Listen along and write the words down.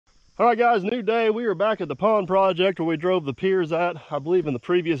All right, guys, new day. We are back at the pond project where we drove the piers at, I believe, in the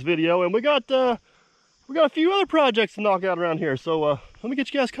previous video, and we got a few other projects to knock out around here. So let me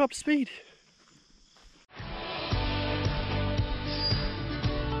get you guys caught up to speed.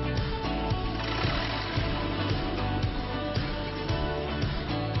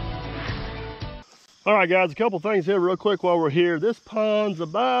 All right, guys, a couple things here real quick while we're here. This pond's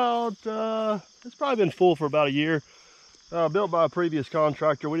about, it's probably been full for about a year. Built by a previous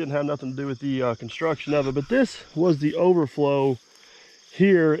contractor. We didn't have nothing to do with the construction of it, but this was the overflow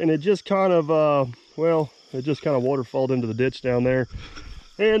here, and it just kind of, it just kind of waterfalled into the ditch down there.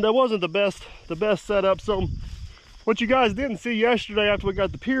 And it wasn't the best setup. So what you guys didn't see yesterday after we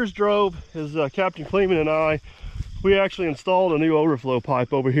got the piers drove is Captain Kleeman and I, we actually installed a new overflow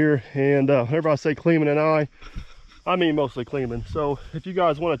pipe over here. And whenever I say Kleeman and I mean mostly Kleeman. So if you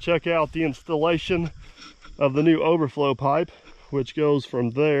guys want to check out the installation of the new overflow pipe, which goes from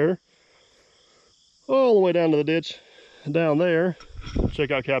there all the way down to the ditch down there,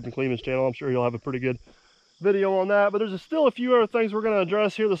 check out Captain Kleeman's channel. I'm sure he'll have a pretty good video on that. But there's still a few other things we're going to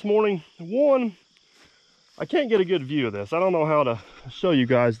address here this morning. One, I can't get a good view of this. I don't know how to show you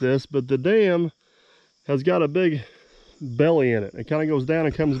guys this, but the dam has got a big belly in it. It kind of goes down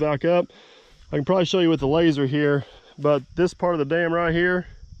and comes back up. I can probably show you with the laser here, but this part of the dam right here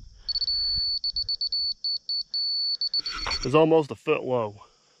is almost a foot low.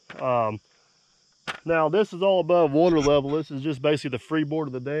 Now this is all above water level. This is just basically the freeboard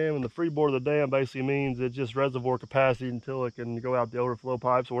of the dam, and the freeboard of the dam basically means it's just reservoir capacity until it can go out the overflow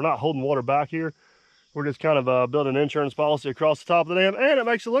pipe. So we're not holding water back here. We're just kind of building an insurance policy across the top of the dam, and it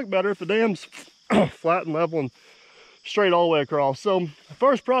makes it look better if the dam's flat and level and straight all the way across. So the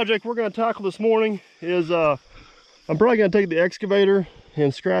first project we're going to tackle this morning is I'm probably going to take the excavator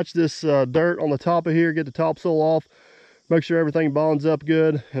and scratch this dirt on the top of here, get the topsoil off, make sure everything bonds up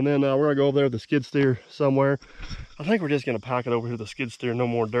good, and then we're gonna go over there with the skid steer somewhere. I think we're just gonna pack it over here with the skid steer, no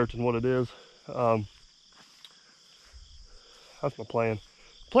more dirt than what it is. That's my plan.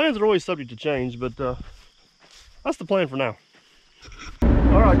 Plans are always subject to change, but that's the plan for now.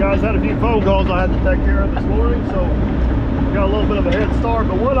 All right, guys, had a few phone calls I had to take care of this morning, so got a little bit of a head start.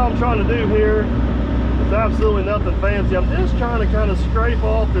 But what I'm trying to do here is absolutely nothing fancy. I'm just trying to kind of scrape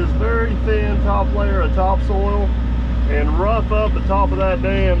off this very thin top layer of topsoil and rough up the top of that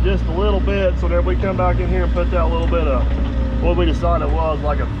dam just a little bit, so that we come back in here and put that little bit of what we decided was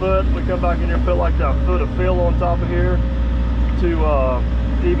like a foot. We come back in here and put like that foot of fill on top of here to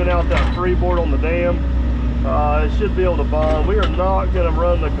even out that freeboard on the dam. It should be able to bond. We are not going to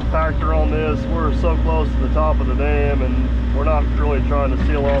run the compactor on this. We're so close to the top of the dam, and we're not really trying to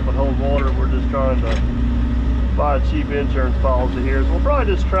seal off and hold water. We're just trying to buy a cheap insurance policy here. So we'll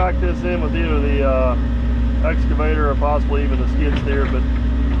probably just track this in with either the excavator or possibly even the skid steer, but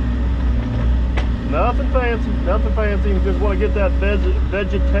nothing fancy. Just want to get that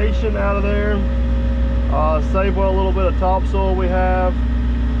vegetation out of there, save what little bit of topsoil we have,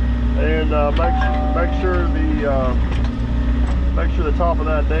 and make sure the top of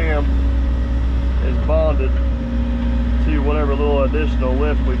that dam is bonded to whatever little additional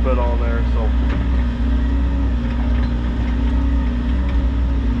lift we put on there. So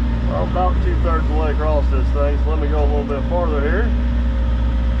I'm about 2/3 of the way across this thing, so let me go a little bit farther here.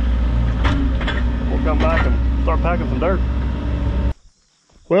 We'll come back and start packing some dirt.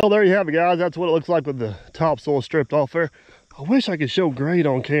 Well, there you have it, guys. That's what it looks like with the topsoil stripped off there. I wish I could show grade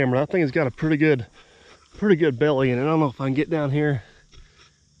on camera. I think it's got a pretty good belly in it. I don't know if I can get down here.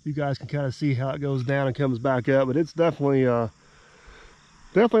 You guys can kind of see how it goes down and comes back up, but it's definitely a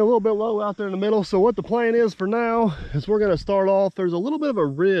little bit low out there in the middle. So what the plan is for now is we're going to start off. There's a little bit of a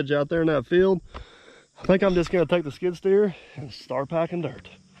ridge out there in that field. I think I'm just going to take the skid steer and start packing dirt.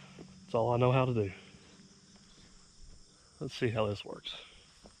 That's all I know how to do. Let's see how this works.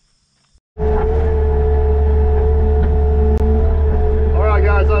 All right,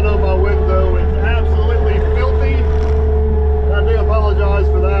 guys, I know my window is absolutely filthy. I do apologize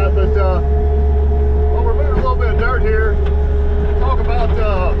for that, but well, we're moving a little bit of dirt here. Talk about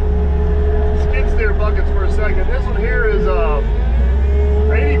skid steer buckets for a second. This one here is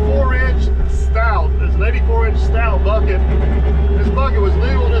 84-inch stout. It's an 84-inch stout bucket. This bucket was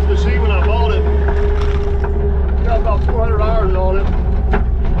new on this machine when I bought it. It's got about 400 hours on it,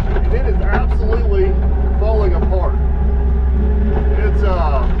 and it is absolutely falling apart. It's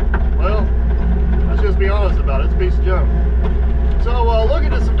well, let's just be honest about it. It's a piece of junk. So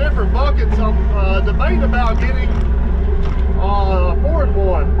looking at some different buckets, I'm debating about getting a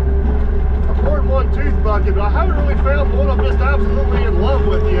 4-in-1 tooth bucket, but I haven't really found one I'm just absolutely in love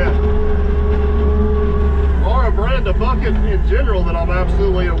with yet. All or a brand of bucket in general that I'm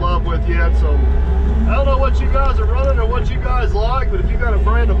absolutely in love with yet. So I don't know what you guys are running or what you guys like, but if you got a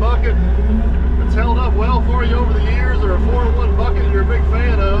brand of bucket that's held up well for you over the years, or a 4-in-1 bucket you're a big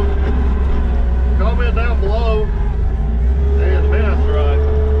fan of, comment down below. And man, that's right.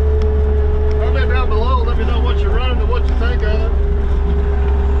 Comment down below and let me know what you're running and what you think of it.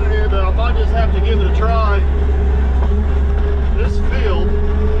 And I might just have to give it a try. This field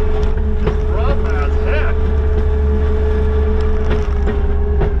is rough as heck.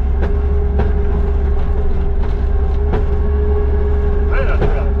 Man, that's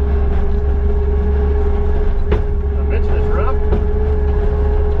rough. I mentioned it's rough.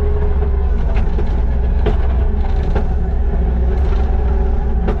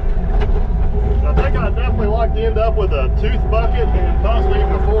 I think I'd definitely like to end up with a tooth bucket and possibly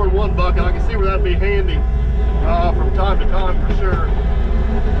even a 4-in-1 bucket. I can see where that'd be handy from time to time for sure.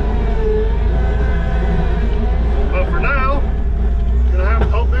 But for now, I'm gonna have to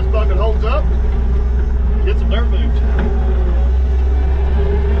hope this bucket holds up and get some dirt moved.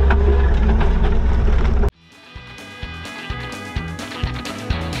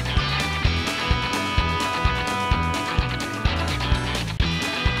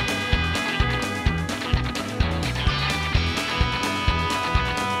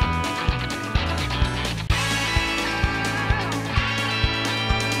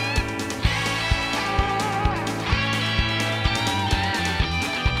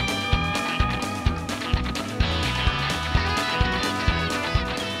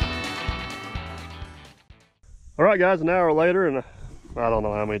 All right, guys, an hour later, and I don't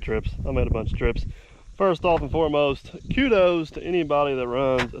know how many trips. I made a bunch of trips. First off and foremost, kudos to anybody that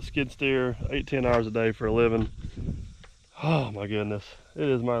runs a skid steer 8-10 hours a day for a living. Oh my goodness, it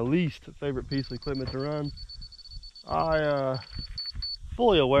is my least favorite piece of equipment to run. I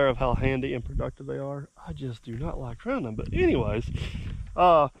fully aware of how handy and productive they are. I just do not like running them. But anyways,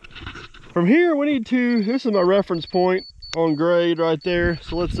 from here we need to, this is my reference point on grade right there.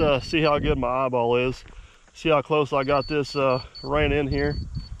 So let's see how good my eyeball is. See how close I got this ran in here.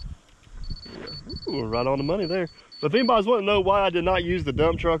 Ooh, right on the money there. But if anybody's wanting to know why I did not use the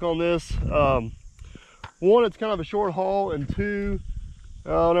dump truck on this, one, it's kind of a short haul, and two,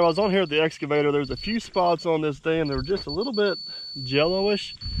 when I was on here at the excavator, there's a few spots on this dam that were just a little bit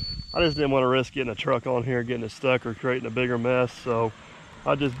jello-ish. I just didn't want to risk getting a truck on here, getting it stuck, or creating a bigger mess, so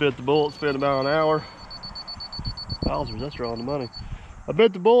I just bit the bullet, spent about an hour. Wowzers, that's right on the money. I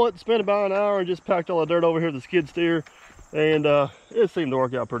bit the bullet, spent about an hour, and just packed all the dirt over here to the skid steer, and it seemed to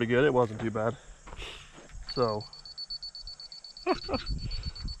work out pretty good. It wasn't too bad. So, look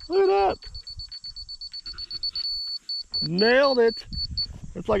at that. Nailed it.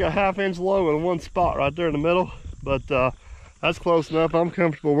 It's like a 1/2 inch low in one spot right there in the middle, but that's close enough. I'm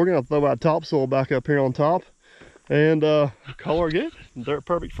comfortable. We're gonna throw that topsoil back up here on top and call her good. Dirt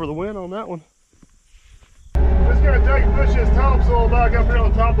perfect for the win on that one. Just gonna take and push this topsoil back up here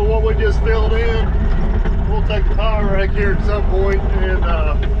on top of what we just filled in. We'll take the power rake here at some point and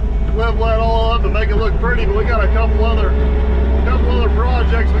level that all up and make it look pretty. But we got a couple other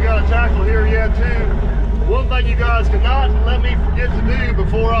projects we got to tackle here yet too. One thing you guys cannot let me forget to do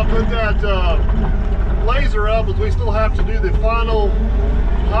before I put that laser up is we still have to do the final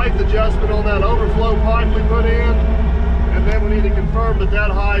height adjustment on that overflow pipe we put in, and then we need to confirm that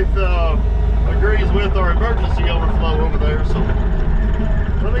that height agrees with our emergency overflow over there. So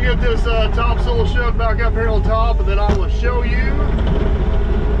let me get this topsoil shoved back up here on top, and then I will show you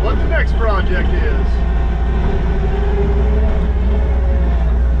what the next project is.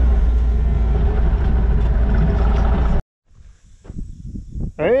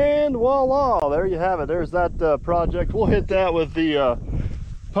 And voila, there you have it. There's that project. We'll hit that with the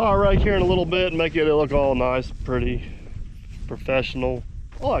power rake here in a little bit and make it look all nice, pretty, professional,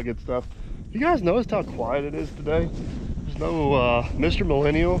 all that good stuff. You guys noticed how quiet it is today? There's no Mr.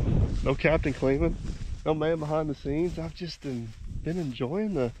 Millennial, no Captain Cleveland, no man behind the scenes. I've just been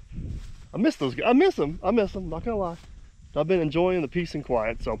enjoying the, I miss those guys. I miss them, not gonna lie. I've been enjoying the peace and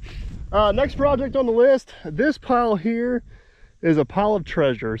quiet. So next project on the list, this pile here is a pile of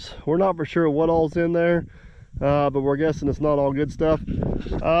treasures. We're not for sure what all's in there, but we're guessing it's not all good stuff.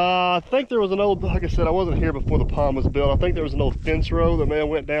 I think there was an old, like I said, I wasn't here before the pond was built. I think there was an old fence row that man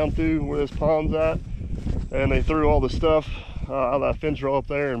went down through where this pond's at, and they threw all the stuff out of that fence row up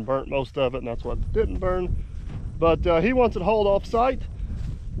there and burnt most of it, and that's what didn't burn. But he wants it hauled off site,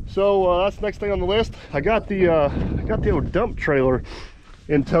 so that's the next thing on the list. I got the old dump trailer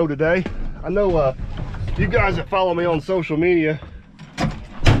in tow today. I know you guys that follow me on social media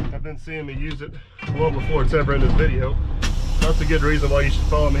have been seeing me use it well before it's ever in this video. that's a good reason why you should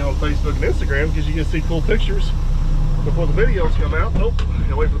follow me on Facebook and Instagram, because you can see cool pictures before the videos come out. Oh,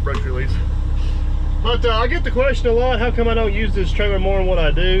 gotta wait for the brakes release. But I get the question a lot, how come I don't use this trailer more than what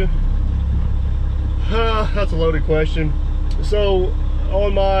I do? That's a loaded question. So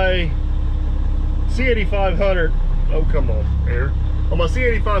on my C8500, oh come on, air. On my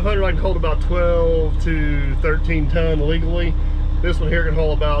C8500 I can hold about 12 to 13 ton legally. This one here can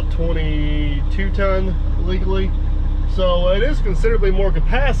hold about 22 ton legally. So it is considerably more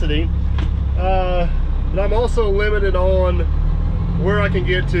capacity, but I'm also limited on where I can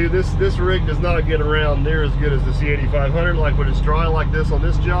get to. This rig does not get around near as good as the C8500. Like when it's dry like this on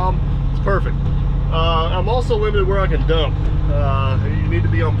this job, it's perfect. I'm also limited where I can dump. You need to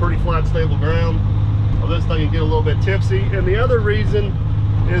be on pretty flat, stable ground, or this thing can get a little bit tipsy. And the other reason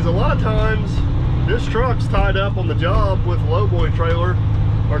is a lot of times this truck's tied up on the job with a lowboy trailer,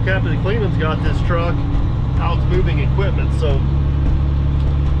 or Captain Cleveland's got this truck out moving equipment. So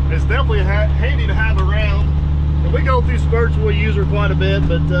it's definitely handy to have around. And we go through spurts where we use her quite a bit,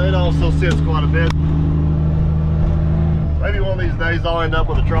 but it also sits quite a bit. Maybe one of these days I'll end up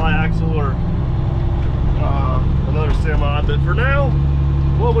with a tri-axle or another semi, but for now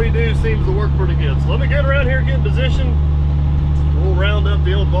what we do seems to work pretty good. So let me get around here, get in position. We'll round up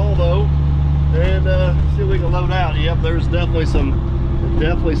the old Volvo and see if we can load out. Yep, there's definitely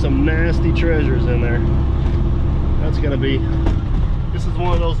some nasty treasures in there. That's gonna be, this is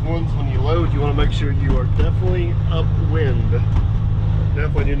one of those ones when you load, you want to make sure you are definitely upwind.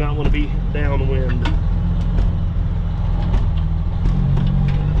 Definitely do not want to be downwind.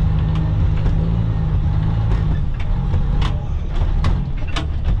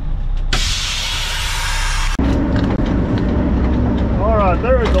 Alright,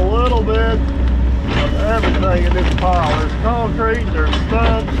 there is a little bit of everything in this pile. There's concrete, there's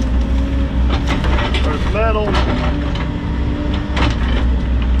studs, there's metal,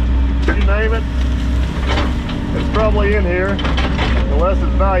 you name it, it's probably in here, unless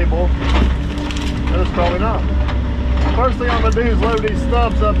it's valuable, and it's probably not. First thing I'm going to do is load these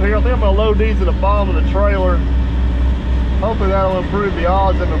stubs up here. I think I'm going to load these at the bottom of the trailer. Hopefully that'll improve the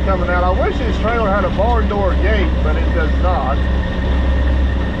odds of them coming out. I wish this trailer had a barn door gate, but it does not.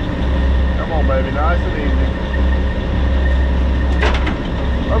 Come on baby, nice and easy.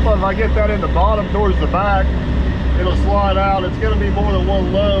 Hopefully if I get that in the bottom towards the back, it'll slide out. It's going to be more than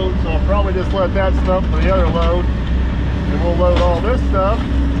one load, so I'll probably just let that stuff for the other load, and we'll load all this stuff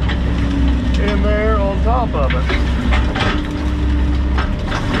in there on top of it.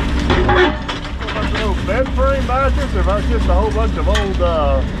 A bunch of old bed frame mattress, or if that's just a whole bunch of old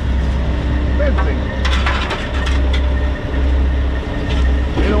fencing.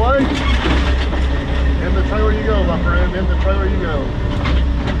 Either way, in the trailer you go, my friend, in the trailer you go.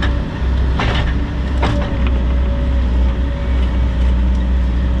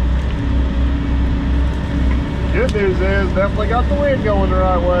 Good news is, definitely got the wind going the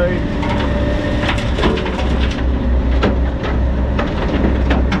right way.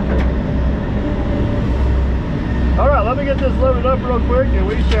 Alright, let me get this loaded up real quick and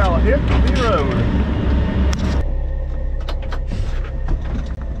we shall hit the road.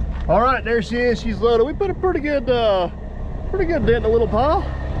 Alright, there she is, she's loaded. We put a pretty good dent in the little pile.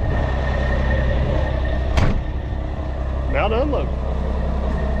 Now to unload.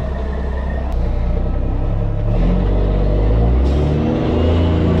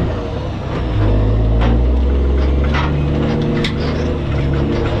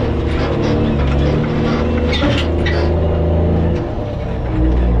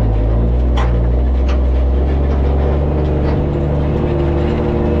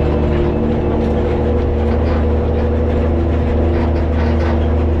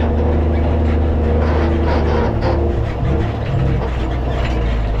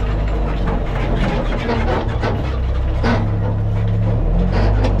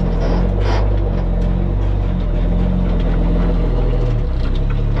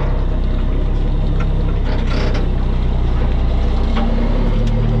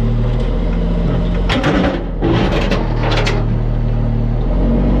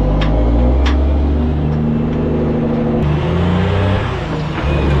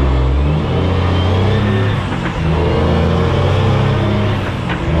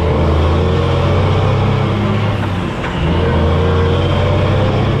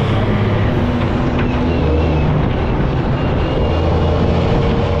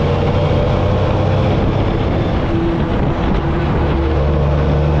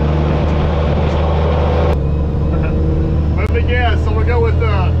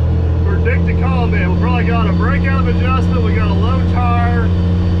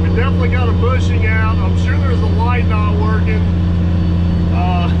 It definitely got a bushing out. I'm sure there's a light not working.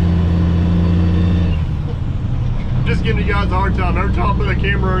 I'm just giving you guys a hard time. Every time I put a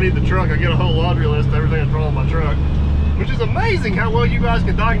camera underneath the truck, I get a whole laundry list of everything that's wrong with my truck. Which is amazing how well you guys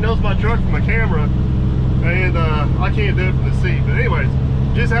can diagnose my truck from a camera. And I can't do it from the seat. But anyways,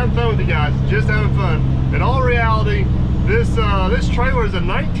 just having fun with you guys. Just having fun. In all reality, this trailer is a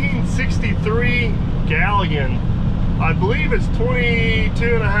 1963 Galleon. I believe it's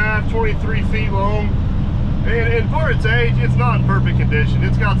 22 and a half, 23 feet long. And for its age, it's not in perfect condition.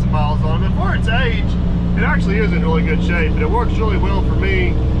 It's got some miles on it. But for its age, it actually is in really good shape. And it works really well for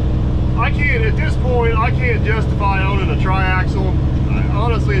me. At this point, I can't justify owning a triaxle.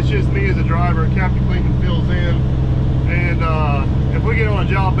 Honestly, it's just me as a driver. Captain Cleveland fills in. And if we get on a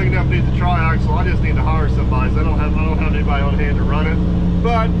job big enough to need the triaxle, I just need to hire somebody. So I don't have anybody on hand to run it.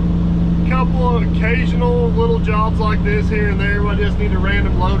 But a couple of occasional little jobs like this here and there, I just need a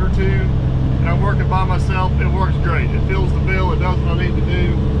random load or two, and I'm working by myself. It works great. It fills the bill. It does what I need to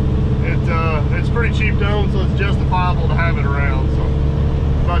do. It's pretty cheap to own, so it's justifiable to have it around. So,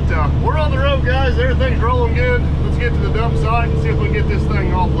 but we're on the road, guys. Everything's rolling good. Let's get to the dump site and see if we can get this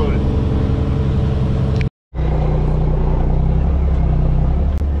thing offloaded.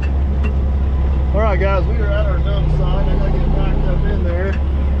 All right, guys, we are at our dump site. I gotta get backed up in there.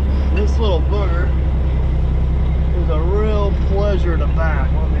 This little booger is a real pleasure to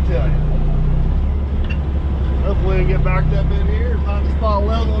back, let me tell you. Hopefully we can get backed up in here and find the spot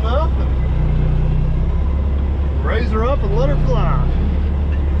level enough and raise her up and let her fly.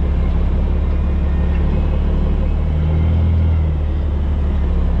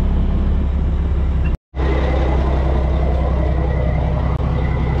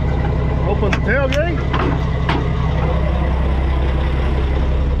 Open the tailgate.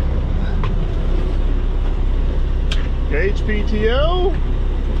 HPTO,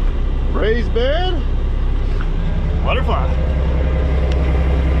 raised bed, let her fly.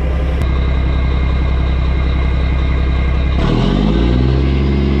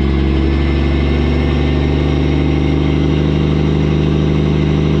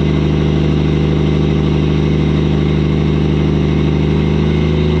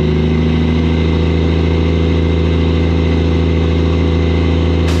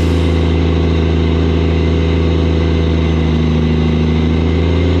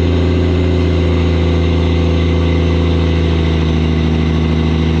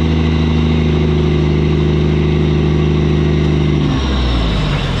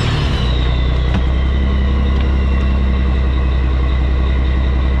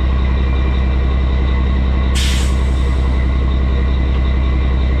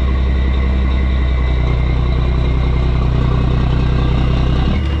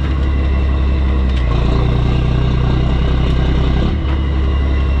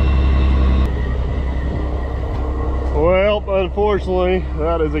 Unfortunately,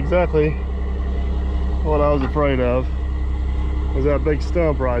 that is exactly what I was afraid of. Was that big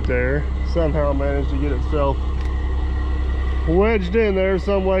stump right there. Somehow managed to get itself wedged in there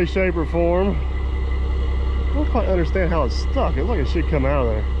some way, shape, or form. I don't quite understand how it's stuck. It looks like it should come out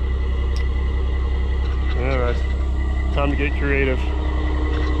of there. Alright, time to get creative.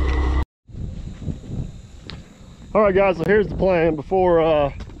 Alright guys, so here's the plan before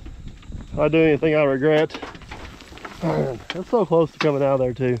I do anything I regret. Man, it's so close to coming out of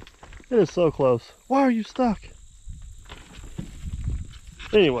there too. It is so close. Why are you stuck?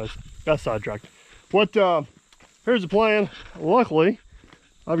 Anyways, got sidetracked. Here's the plan. Luckily,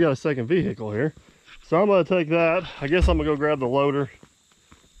 I've got a second vehicle here. So I'm gonna take that. I guess I'm gonna go grab the loader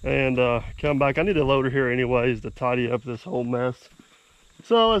and come back. I need a loader here anyways to tidy up this whole mess.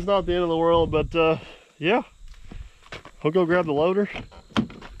 So it's not the end of the world, but yeah. I'll go grab the loader,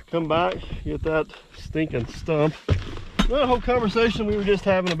 come back, get that stinking stump. That whole conversation we were just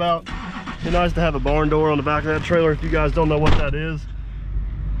having about it'd be nice to have a barn door on the back of that trailer. If you guys don't know what that is,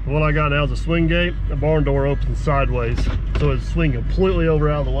 the one I got now is a swing gate. The barn door opens sideways, so it's swing completely over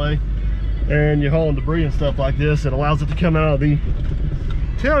out of the way. And you're hauling debris and stuff like this, it allows it to come out of the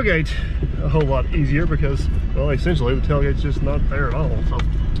tailgate a whole lot easier because, well, essentially the tailgate's just not there at all. So,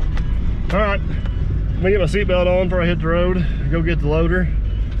 all right, I'm gonna get my seatbelt on before I hit the road, go get the loader,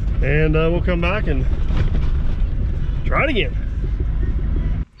 and we'll come back and try it again.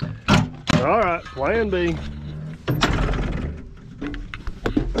 All right, plan B.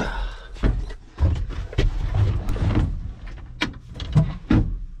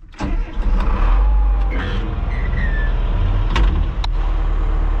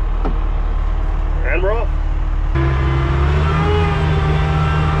 And we're off.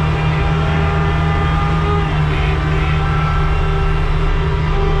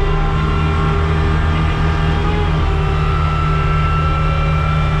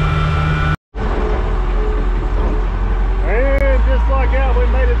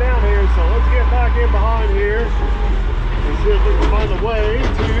 in behind here and see if we can find a way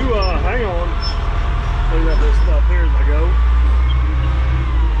to, hang on, clean up this stuff here as I go.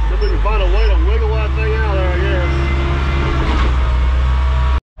 See if we can find a way to wiggle that thing out there, I guess.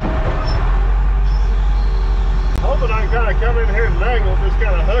 Hoping I can kind of come in here and dangle, just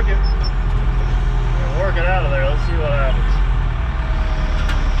kind of hook it and work it out of there. Let's see what happens.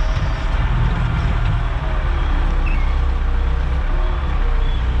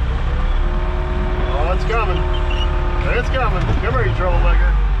 It's coming. It's coming. Come here, you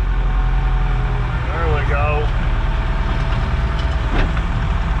troublemaker. There we go.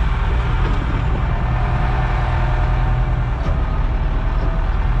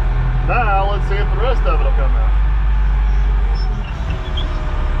 Now, let's see if the rest of it will come out.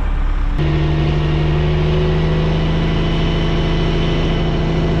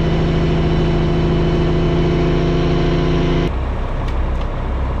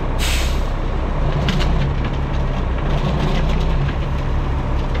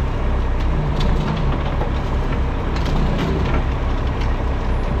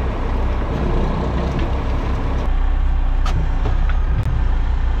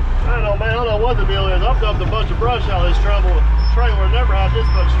 What the deal is, I've dumped a bunch of brush out of this trailer. Never had this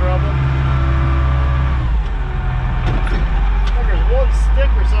much trouble. I think there's one stick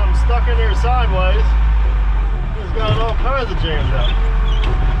or something stuck in there sideways. It's got it all kinds of jammed up.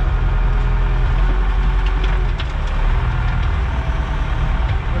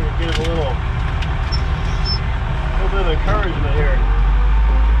 I'm gonna give it a little bit of encouragement here.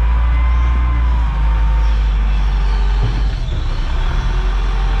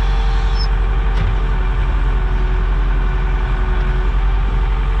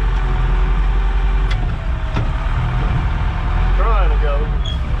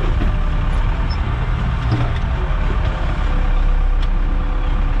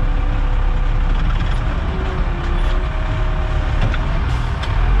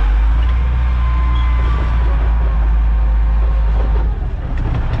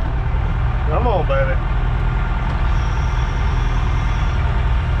 Come on, baby.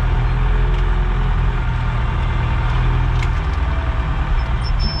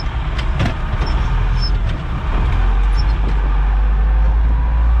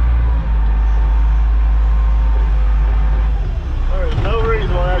 There is no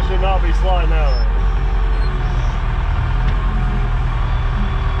reason why that should not be sliding out there.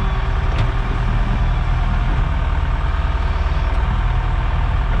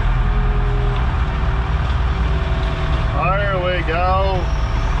 Go.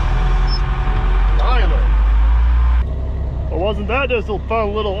 Finally. Well, wasn't that just a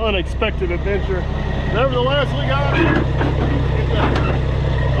fun little unexpected adventure? Nevertheless, we got the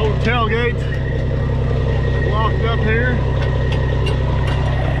old tailgate locked up here.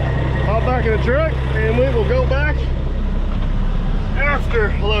 Hop back in the truck and we will go back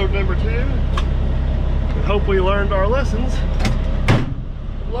after load number 2. We hope we learned our lessons.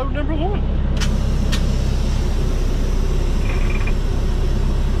 Load number 1.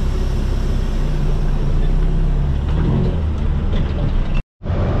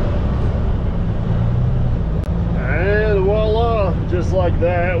 Just like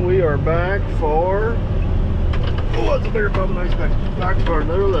that, we are back for, oh, that's a bigger pump than I expected. Back for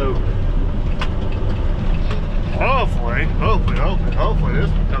another load. Hopefully this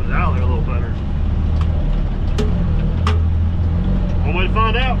one comes out there a little better. One way to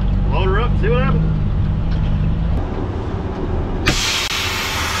find out. Load her up, see what happens.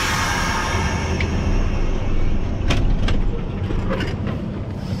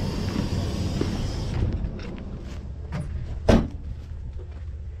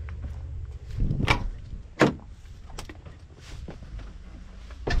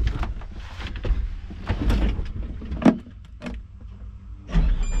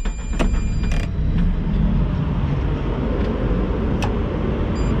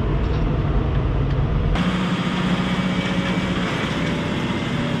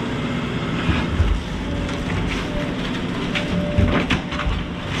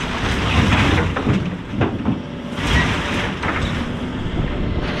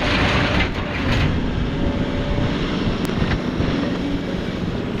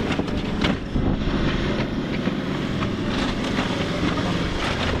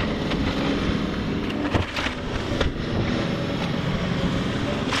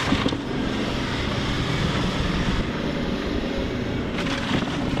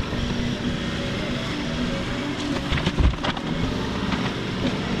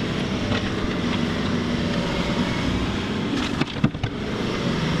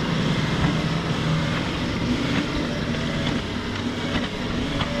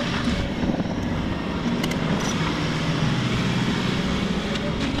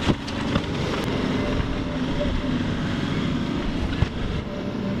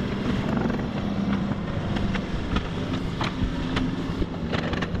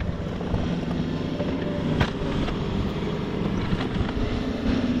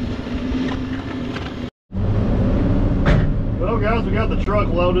 the truck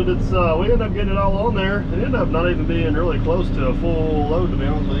loaded. It's we ended up getting it all on there. It ended up not even being really close to a full load, to be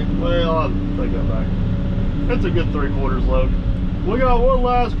honest with you. Well, I'll take that back. It's a good 3/4 load. We got one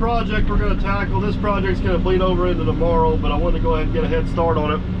last project we're going to tackle. This project's going to bleed over into tomorrow, but I wanted to go ahead and get a head start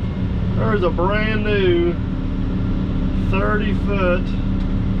on it. There's a brand new 30-foot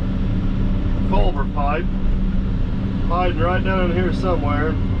culvert pipe hiding right down in here somewhere.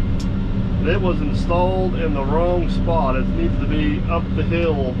 And it was installed in the wrong spot. It needs to be up the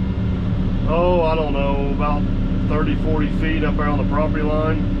hill, oh, I don't know, about 30-40 feet up there on the property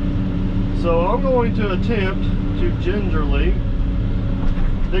line. So I'm going to attempt to gingerly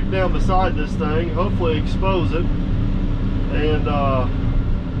dig down beside this thing, hopefully expose it, and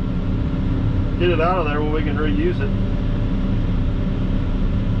get it out of there where we can reuse it,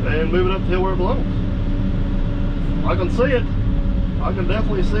 and move it up the hill where it belongs. I can see it. I can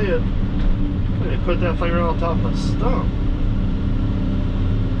definitely see it. They put that thing right on top of a stump.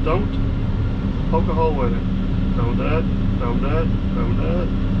 Don't poke a hole in it. Don't that, don't that, don't that.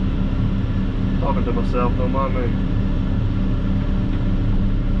 Talking to myself, don't mind me.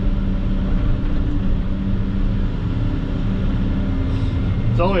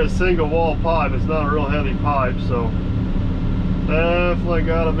 It's only a single wall pipe. It's not a real heavy pipe, so definitely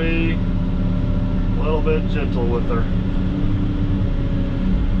gotta be a little bit gentle with her.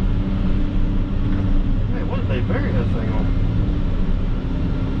 Hey, what did they bury that thing on?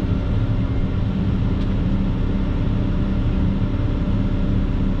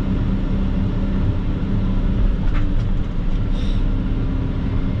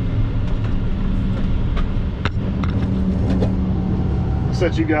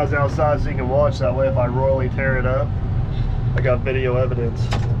 Set you guys outside so you can watch. That way if I royally tear it up, I got video evidence.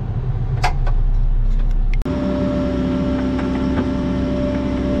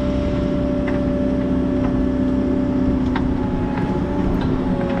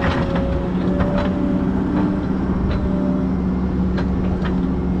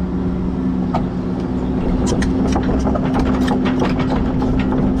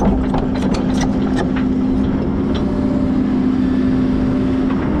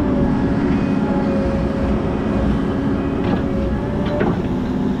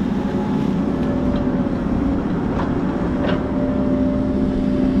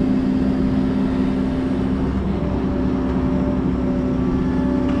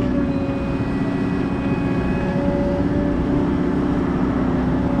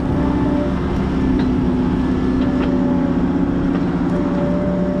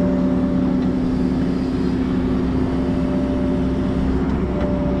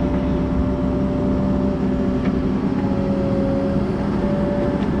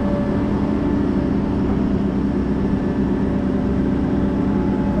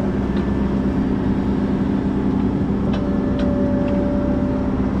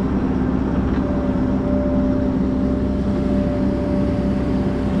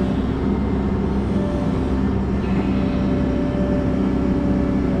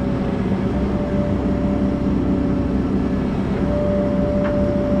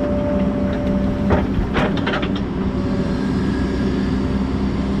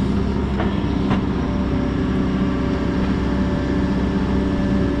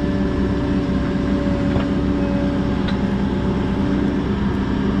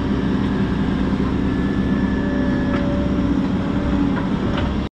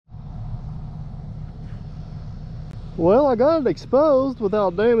 Well, I got it exposed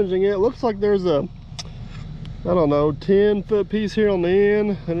without damaging it. Looks like there's a, I don't know, 10-foot piece here on the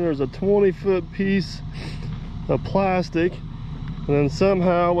end, and there's a 20-foot piece of plastic, and then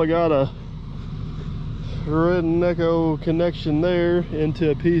somehow we got a rednecko connection there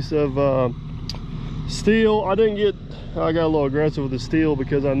into a piece of steel. I got a little aggressive with the steel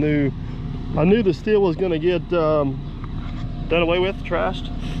because I knew the steel was going to get done away with,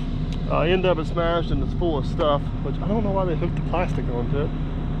 trashed. End up it smashed and it's full of stuff, which I don't know why they hooked the plastic onto it.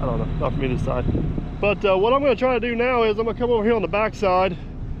 I don't know, not for me to decide. But what I'm going to try to do now is I'm going to come over here on the back side,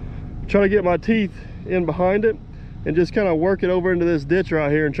 try to get my teeth in behind it, and just kind of work it over into this ditch right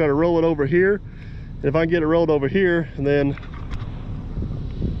here and try to roll it over here. And if I can get it rolled over here, and then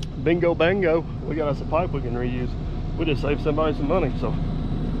bingo bango, we got us a pipe we can reuse. We just saved somebody some money. So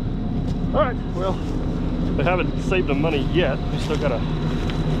all right, well, we haven't saved them money yet. We still got to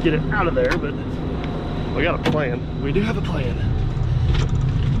get it out of there, but we got a plan. We do have a plan.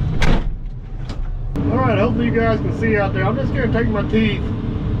 All right, hopefully you guys can see out there. I'm just gonna take my teeth,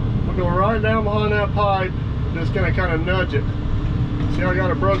 I'll go right down behind that pipe, just gonna kind of nudge it. See how I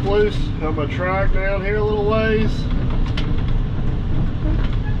got it broke loose? I'm gonna track down here a little ways,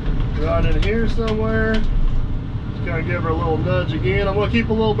 right in here somewhere, Kind of give her a little nudge again. I'm gonna keep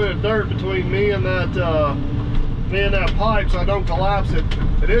a little bit of dirt between me and that pipe so I don't collapse it.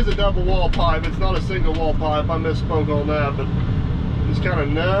 It is a double wall pipe. It's not a single wall pipe. I misspoke on that, but just kind of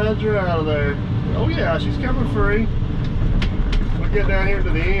nudge her out of there. Oh yeah, she's coming free. We'll get down here to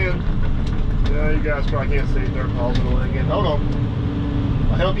the end. Yeah, you guys probably can't see. Dirt falls in the way again. Hold on.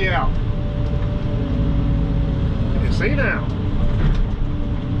 I'll help you out. Can you see now?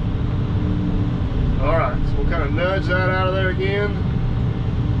 All right, so we'll kind of nudge that out of there again.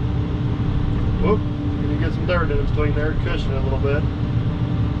 Whoop, you get some dirt in between there, cushion it a little bit.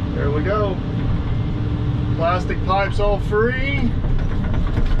 There we go. Plastic pipes all free.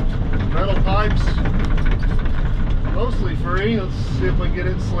 Metal pipes mostly free. Let's see if we can get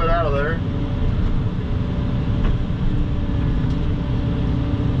it slid out of there.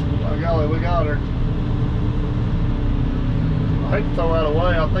 By golly, we got her. I hate to throw that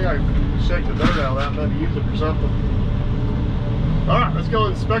away. I think I can shake the dirt out of that, maybe use it for something. All right, let's go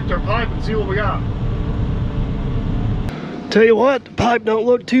inspect our pipe and see what we got. Tell you what, the pipe don't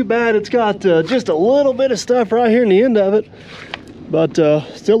look too bad. It's got just a little bit of stuff right here in the end of it, but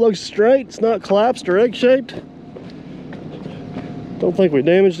still looks straight. It's not collapsed or egg-shaped. Don't think we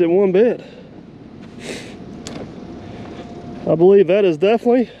damaged it one bit. I believe that is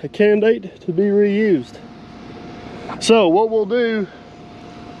definitely a candidate to be reused. So what we'll do,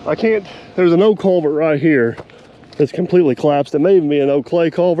 there's an oak culvert right here that's completely collapsed. It may even be an oak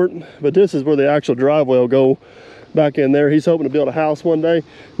clay culvert, but this is where the actual driveway will go back in there. He's hoping to build a house one day.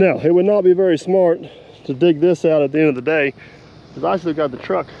 Now, it would not be very smart to dig this out at the end of the day, because I still got the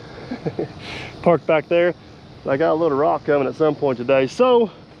truck parked back there. I got a little rock coming at some point today. So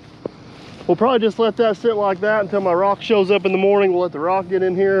we'll probably just let that sit like that until my rock shows up in the morning. We'll let the rock get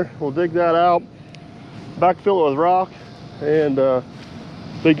in here. We'll dig that out, backfill it with rock, and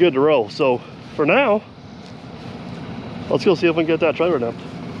be good to roll. So for now, let's go see if we can get that trailer dumped.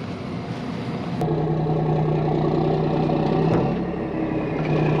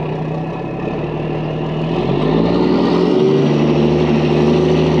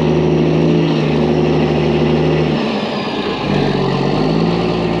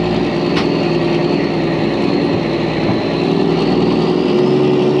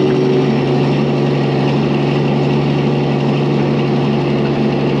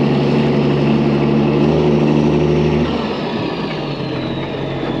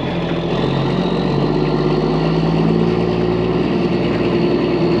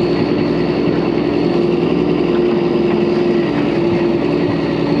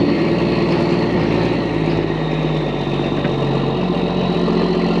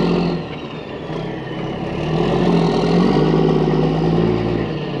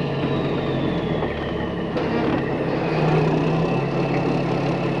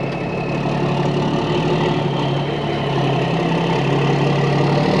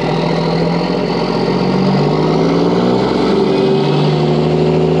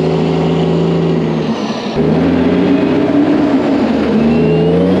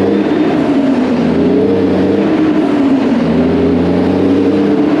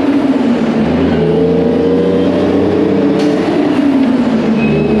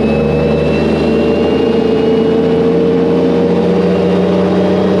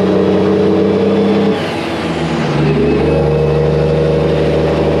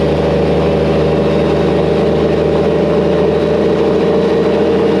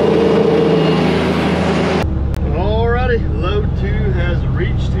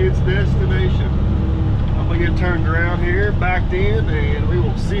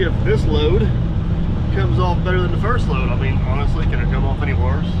 This load comes off better than the first load. I mean, honestly, can it come off any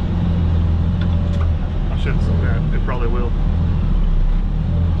worse? I shouldn't say that. It probably will.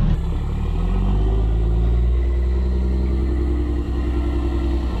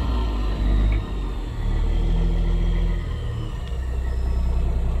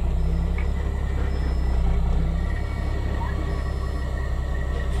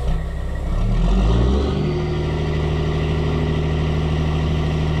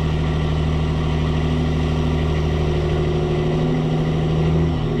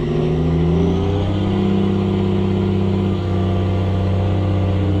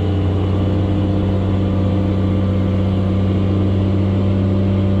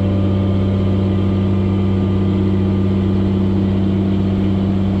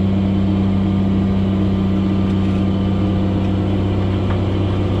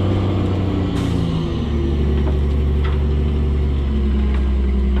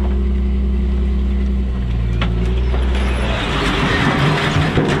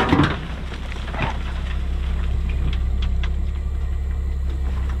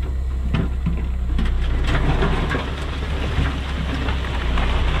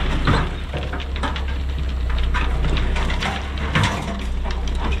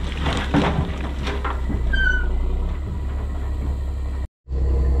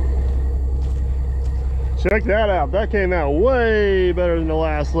 Check that out. That came out way better than the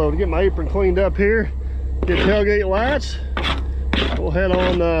last load. Get my apron cleaned up here. Get tailgate latch. We'll head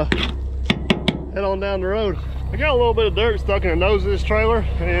on down the road. I got a little bit of dirt stuck in the nose of this trailer,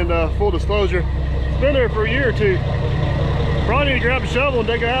 and full disclosure, it's been there for a year or two. Probably need to grab a shovel and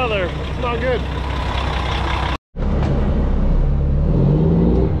dig it out of there. It's not good.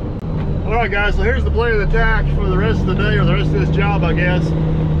 All right, guys, so here's the plan of attack for the rest of the day, or the rest of this job, I guess.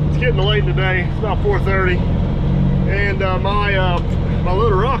 It's getting late in the day. It's about 4:30, and my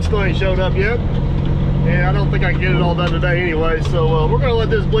little rock still ain't showed up yet. And I don't think I can get it all done today anyway, so we're gonna let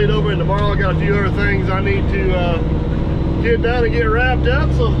this bleed over, and tomorrow I got a few other things I need to get done and get wrapped up,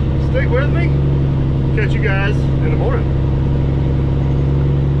 so stick with me. Catch you guys in the morning.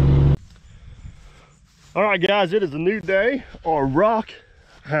 All right, guys, it is a new day. Our rock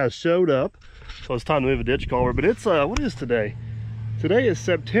has showed up, so it's time to move a ditch culvert. But it's what is today? Today is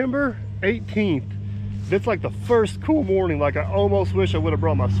September 18th. It's like the first cool morning. Like, I almost wish I would have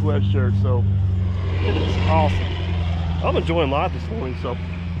brought my sweatshirt. So it is awesome. I'm enjoying life this morning. So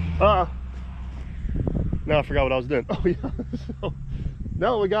now I forgot what I was doing. Oh yeah. So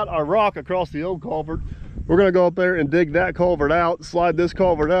now that we got our rock across the old culvert, we're gonna go up there and dig that culvert out, slide this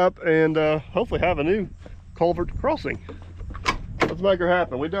culvert up, and hopefully have a new culvert crossing. Let's make her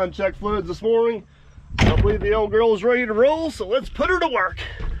happen. We done checked fluids this morning. I believe the old girl is ready to roll, so let's put her to work.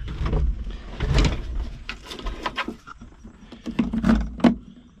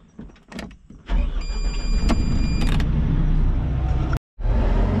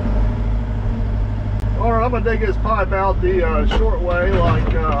 All right, I'm gonna dig this pipe out the short way,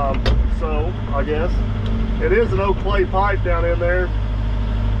 like so, I guess. It is an oak clay pipe down in there.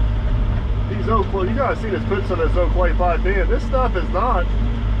 These oak clay, you guys see this, put some of this oak clay pipe in. This stuff is not,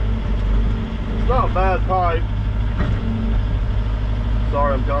 it's not bad pipe.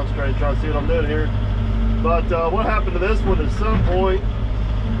 Sorry, I'm concentrating trying to see what I'm doing here. But what happened to this one, at some point,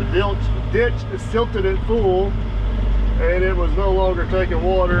 the ditch silted it full, and it was no longer taking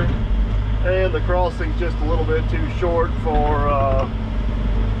water, and the crossing's just a little bit too short for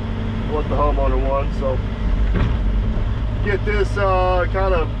what the homeowner wants. So get this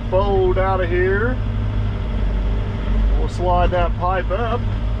kind of bowed out of here. We'll slide that pipe up.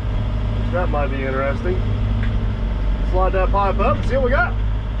 That might be interesting. Slide that pipe up and see what we got.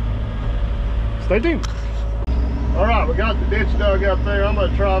 Stay tuned. All right, we got the ditch dug up there. I'm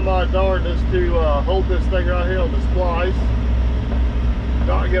gonna try my darndest to hold this thing right here on the splice.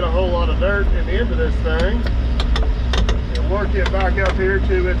 Not get a whole lot of dirt in the end of this thing. And work it back up here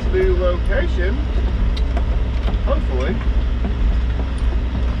to its new location. Hopefully.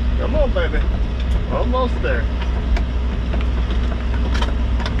 Come on, baby. Almost there.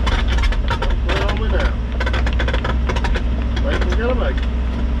 Don't quit on me now. Think we're gonna make it.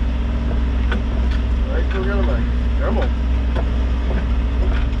 Think we're gonna make it. Come on.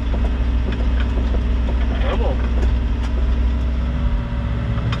 Come on.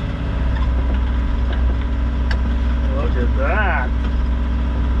 Look at that.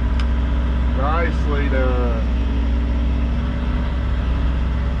 Nicely done.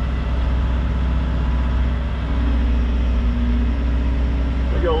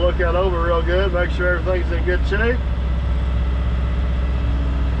 We're gonna look that over real good, make sure everything's in good shape.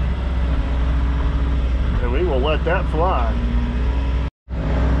 And we will let that fly.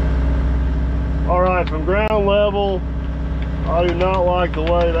 All right, from ground level, I do not like the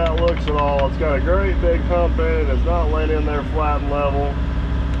way that looks at all. It's got a great big hump in it. It's not laid in there flat and level.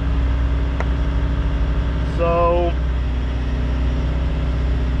 So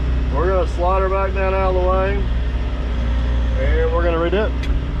we're gonna slide her back down out of the way, and we're gonna redo it,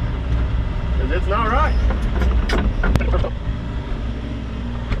 because it's not right.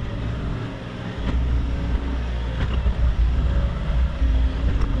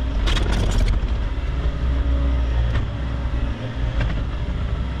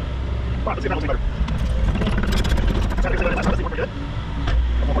 Let's see if that looks better.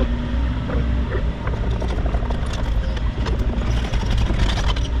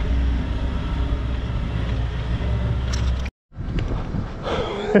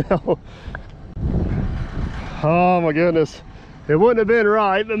 Oh my goodness, it wouldn't have been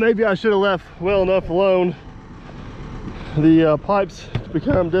right, but maybe I should have left well enough alone. The pipes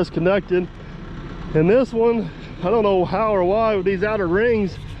become disconnected, and this one, I don't know how or why, with these outer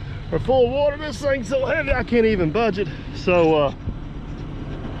rings are full of water. This thing's so heavy I can't even budge it. So I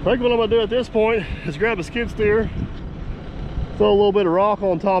think what I'm gonna do at this point is grab a skid steer, throw a little bit of rock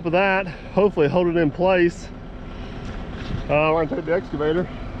on top of that, hopefully hold it in place. We're gonna take the excavator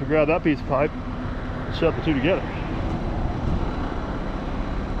and grab that piece of pipe and shut the two together.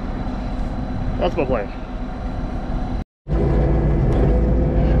 That's my plan.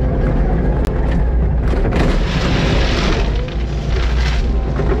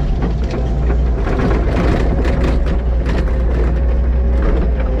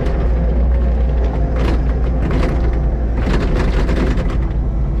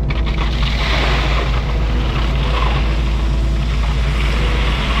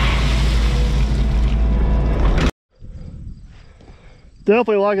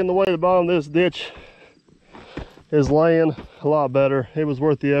 Definitely liking the way the bottom of this ditch is laying a lot better. It was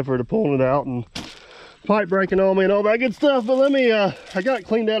worth the effort of pulling it out and pipe breaking on me and all that good stuff. But let me, I got it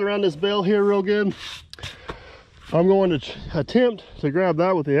cleaned out around this bell here real good. I'm going to attempt to grab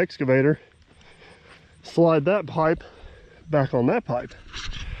that with the excavator, slide that pipe back on that pipe.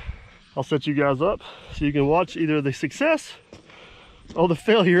 I'll set you guys up so you can watch either the success or the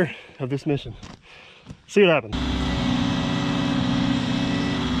failure of this mission. See what happens.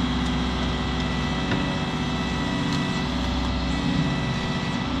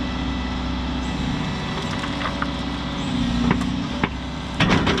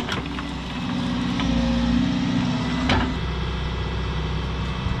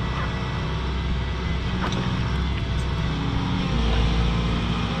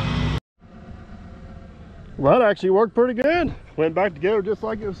 Well, that actually worked pretty good. Went back together just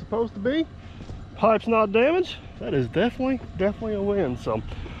like it was supposed to be. Pipe's not damaged. That is definitely a win. So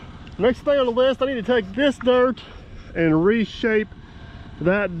next thing on the list, I need to take this dirt and reshape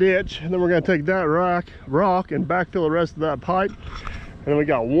that ditch, and then we're going to take that rock and backfill the rest of that pipe. And then we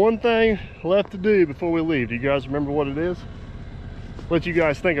got one thing left to do before we leave. Do you guys remember what it is? Let you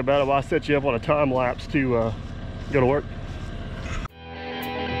guys think about it while I set you up on a time lapse to go to work.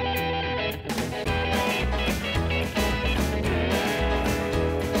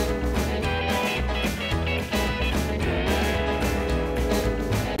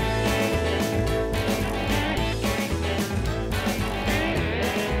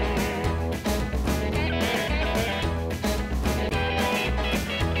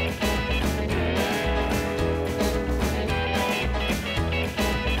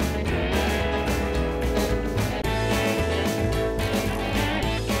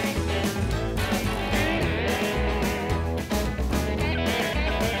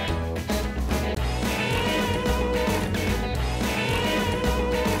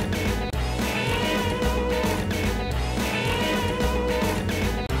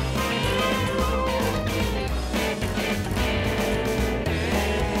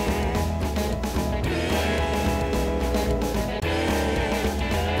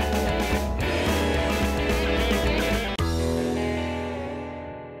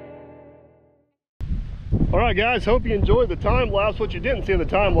 Alright guys, hope you enjoyed the time lapse. What you didn't see in the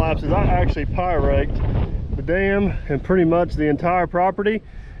time lapse is I actually pyraked the dam and pretty much the entire property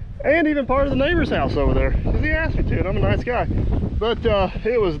and even part of the neighbor's house over there because he asked me to, and I'm a nice guy. But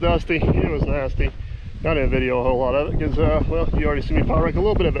it was dusty, it was nasty. I didn't video a whole lot of it because well, you already see me pyrake a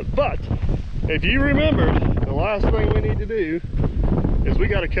little bit of it. But if you remembered, the last thing we need to do is we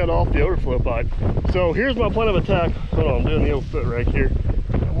got to cut off the overflow pipe. So here's my plan of attack. Hold on, I'm doing the old foot rake here.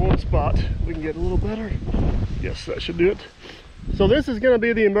 One spot we can get a little better. Yes, that should do it. So this is going to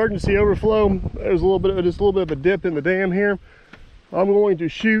be the emergency overflow. There's just a little bit of a dip in the dam here. I'm going to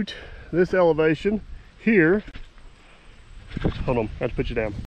shoot this elevation here. Hold on, I have to put you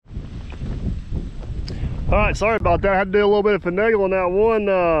down. All right, sorry about that. I had to do a little bit of finagling. That one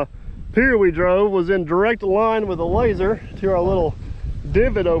pier we drove was in direct line with a laser to our little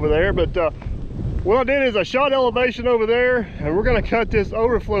divot over there. But what I did is I shot elevation over there, and we're going to cut this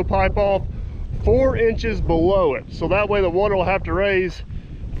overflow pipe off 4 inches below it. So that way the water will have to raise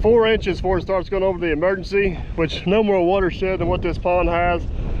 4 inches before it starts going over the emergency, which no more watershed than what this pond has.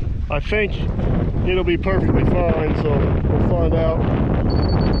 I think it'll be perfectly fine, so we'll find out.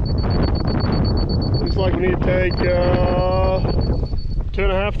 Looks like we need to take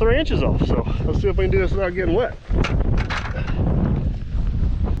 2.5, 3 inches off. So let's see if we can do this without getting wet.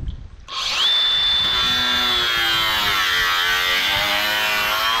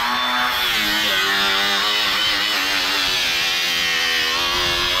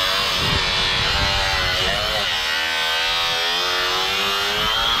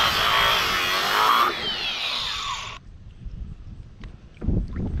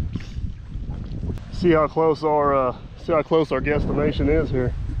 See how close our guesstimation is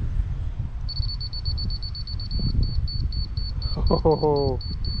here. Oh,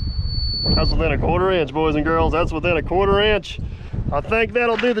 that's within a 1/4 inch, boys and girls. That's within a 1/4 inch. I think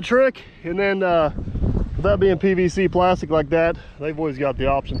that'll do the trick. And then with that being PVC plastic like that, they've always got the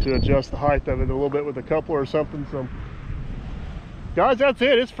option to adjust the height of it a little bit with a coupler or something. So guys, that's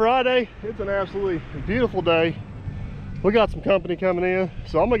it. It's Friday. It's an absolutely beautiful day. We got some company coming in,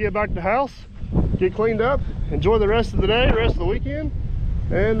 so I'm gonna get back to the house, get cleaned up, enjoy the rest of the day, rest of the weekend,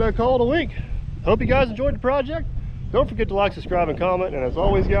 and call it a week. Hope you guys enjoyed the project. Don't forget to like, subscribe, and comment. And as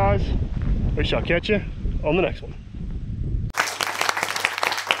always, guys, we shall catch you on the next one.